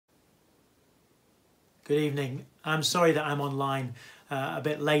Good evening. I'm sorry that I'm online a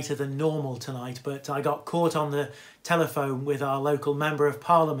bit later than normal tonight, but I got caught on the telephone with our local Member of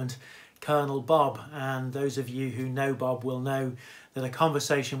Parliament, Colonel Bob, and those of you who know Bob will know that a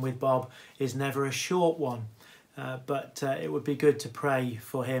conversation with Bob is never a short one, but it would be good to pray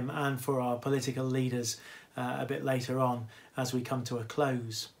for him and for our political leaders a bit later on as we come to a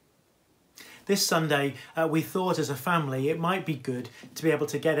close. This Sunday, we thought as a family it might be good to be able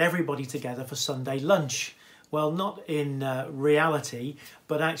to get everybody together for Sunday lunch. Well, not in reality,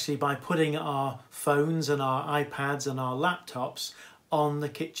 but actually by putting our phones and our iPads and our laptops on the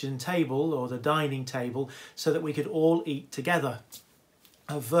kitchen table or the dining table so that we could all eat together.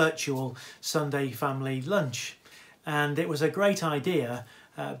 A virtual Sunday family lunch. And it was a great idea,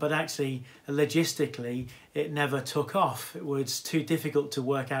 but actually logistically it never took off. It was too difficult to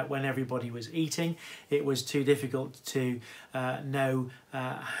work out when everybody was eating. It was too difficult to know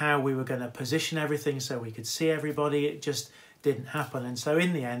how we were going to position everything so we could see everybody. It just didn't happen. And so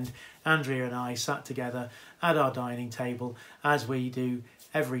in the end, Andrea and I sat together at our dining table as we do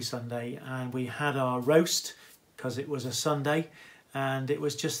every Sunday, and we had our roast because it was a Sunday and it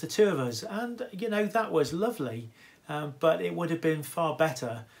was just the two of us. And you know, that was lovely. But it would have been far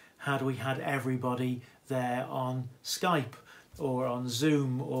better had we had everybody there on Skype or on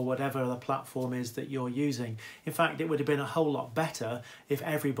Zoom or whatever the platform is that you're using. In fact, it would have been a whole lot better if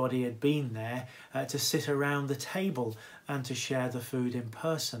everybody had been there to sit around the table and to share the food in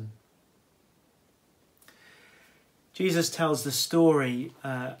person. Jesus tells the story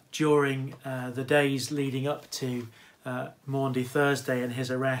during the days leading up to Maundy Thursday and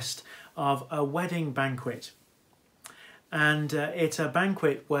his arrest of a wedding banquet. And it's a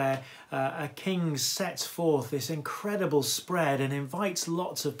banquet where a king sets forth this incredible spread and invites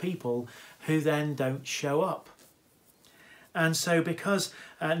lots of people who then don't show up. And so because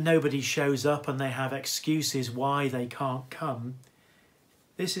nobody shows up and they have excuses why they can't come,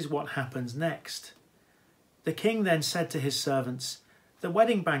 this is what happens next. The king then said to his servants, "The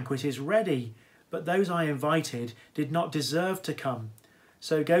wedding banquet is ready, but those I invited did not deserve to come.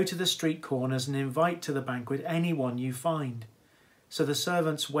 So go to the street corners and invite to the banquet anyone you find." So the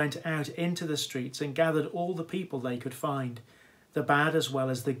servants went out into the streets and gathered all the people they could find, the bad as well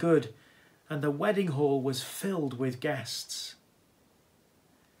as the good, and the wedding hall was filled with guests.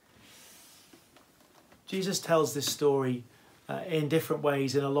 Jesus tells this story in different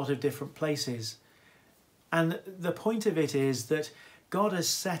ways in a lot of different places. And the point of it is that God has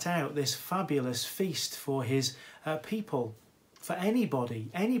set out this fabulous feast for his people. For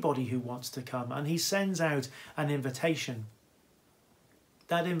anybody who wants to come, and he sends out an invitation.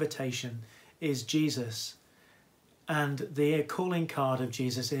 That invitation is Jesus, and the calling card of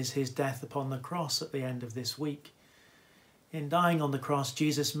Jesus is his death upon the cross at the end of this week. In dying on the cross,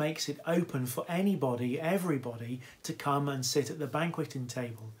 Jesus makes it open for anybody, everybody, to come and sit at the banqueting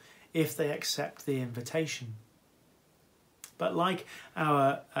table if they accept the invitation. But like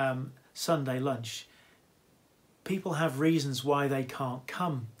our Sunday lunch, people have reasons why they can't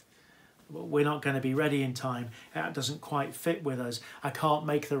come. We're not going to be ready in time. That doesn't quite fit with us. I can't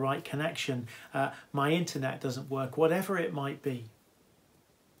make the right connection. My internet doesn't work. Whatever it might be.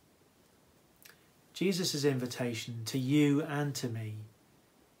 Jesus' invitation to you and to me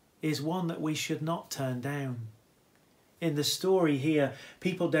is one that we should not turn down. In the story here,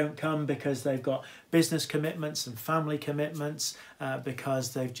 people don't come because they've got business commitments and family commitments,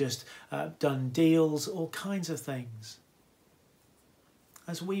 because they've just done deals, all kinds of things.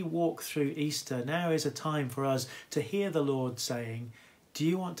 As we walk through Easter, now is a time for us to hear the Lord saying, "Do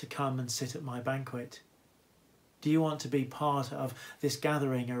you want to come and sit at my banquet? Do you want to be part of this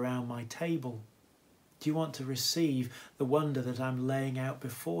gathering around my table? Do you want to receive the wonder that I'm laying out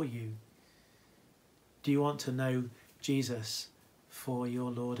before you? Do you want to know Jesus for your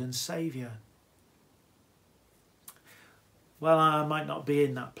Lord and Saviour?" Well, I might not be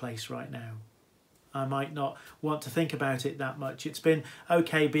in that place right now. I might not want to think about it that much. It's been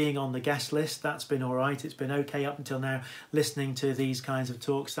okay being on the guest list. That's been all right. It's been okay up until now listening to these kinds of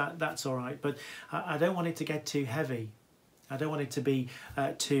talks. That's all right. But I don't want it to get too heavy. I don't want it to be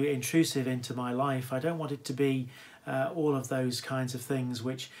too intrusive into my life. I don't want it to be all of those kinds of things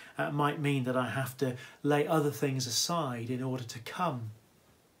which might mean that I have to lay other things aside in order to come.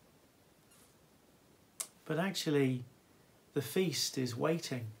 But actually, the feast is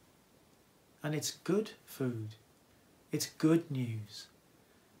waiting, and it's good food. It's good news.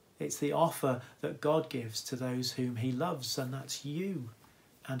 It's the offer that God gives to those whom he loves, and that's you,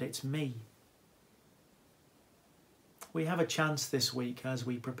 and it's me. We have a chance this week as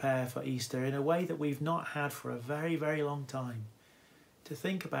we prepare for Easter in a way that we've not had for a very, very long time, to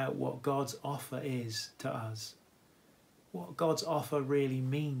think about what God's offer is to us, what God's offer really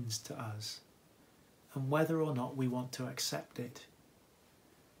means to us, and whether or not we want to accept it,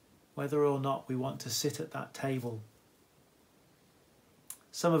 whether or not we want to sit at that table.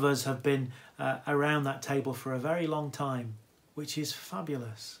 Some of us have been around that table for a very long time, which is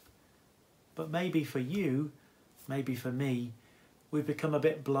fabulous. But maybe for you, maybe for me, we've become a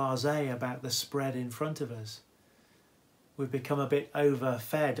bit blasé about the spread in front of us. We've become a bit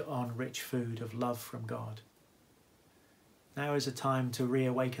overfed on rich food of love from God. Now is a time to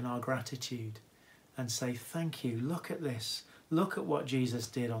reawaken our gratitude and say, thank you, look at this. Look at what Jesus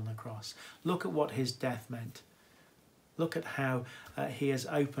did on the cross. Look at what his death meant. Look at how he has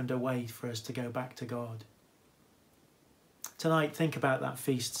opened a way for us to go back to God. Tonight, think about that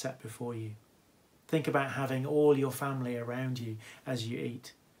feast set before you. Think about having all your family around you as you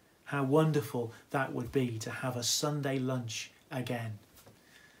eat. How wonderful that would be to have a Sunday lunch again.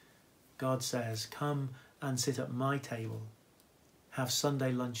 God says, come and sit at my table. Have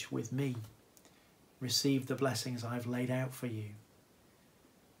Sunday lunch with me. Receive the blessings I've laid out for you.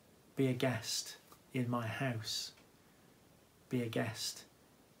 Be a guest in my house. Be a guest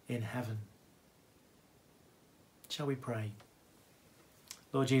in heaven. Shall we pray?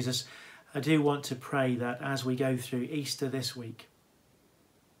 Lord Jesus, I do want to pray that as we go through Easter this week,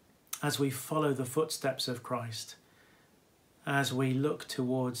 as we follow the footsteps of Christ, as we look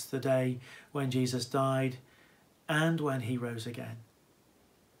towards the day when Jesus died and when he rose again,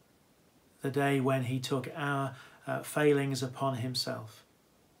 the day when he took our failings upon himself,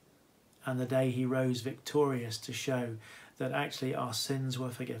 and the day he rose victorious to show that actually our sins were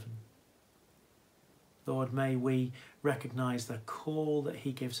forgiven. Lord, may we recognise the call that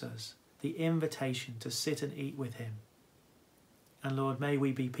he gives us, the invitation to sit and eat with him. And Lord, may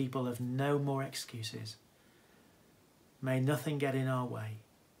we be people of no more excuses. May nothing get in our way.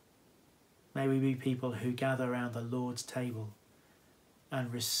 May we be people who gather around the Lord's table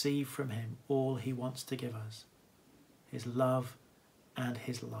and receive from him all he wants to give us, his love and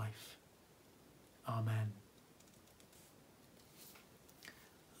his life. Amen.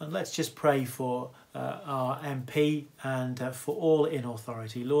 And let's just pray for our MP and for all in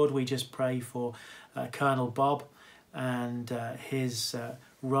authority. Lord, we just pray for Colonel Bob and his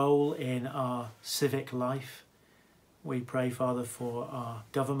role in our civic life. We pray, Father, for our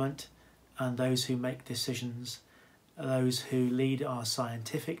government and those who make decisions, those who lead our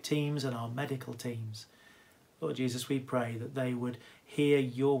scientific teams and our medical teams. Lord Jesus, we pray that they would hear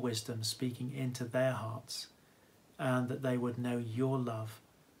your wisdom speaking into their hearts and that they would know your love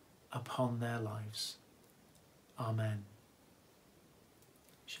upon their lives. Amen.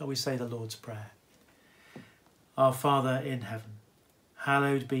 Shall we say the Lord's Prayer? Our Father in heaven,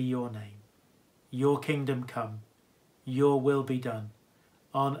 hallowed be your name. Your kingdom come, your will be done,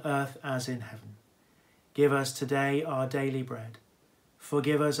 on earth as in heaven. Give us today our daily bread.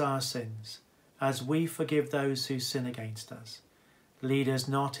 Forgive us our sins, as we forgive those who sin against us. Lead us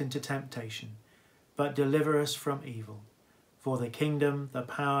not into temptation, but deliver us from evil. For the kingdom, the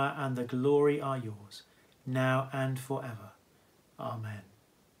power, and the glory are yours, now and forever. Amen.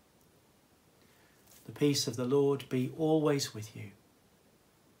 The peace of the Lord be always with you.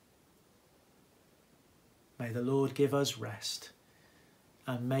 May the Lord give us rest,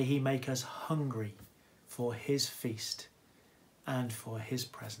 and may he make us hungry for his feast and for his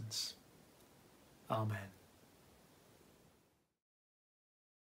presence. Amen.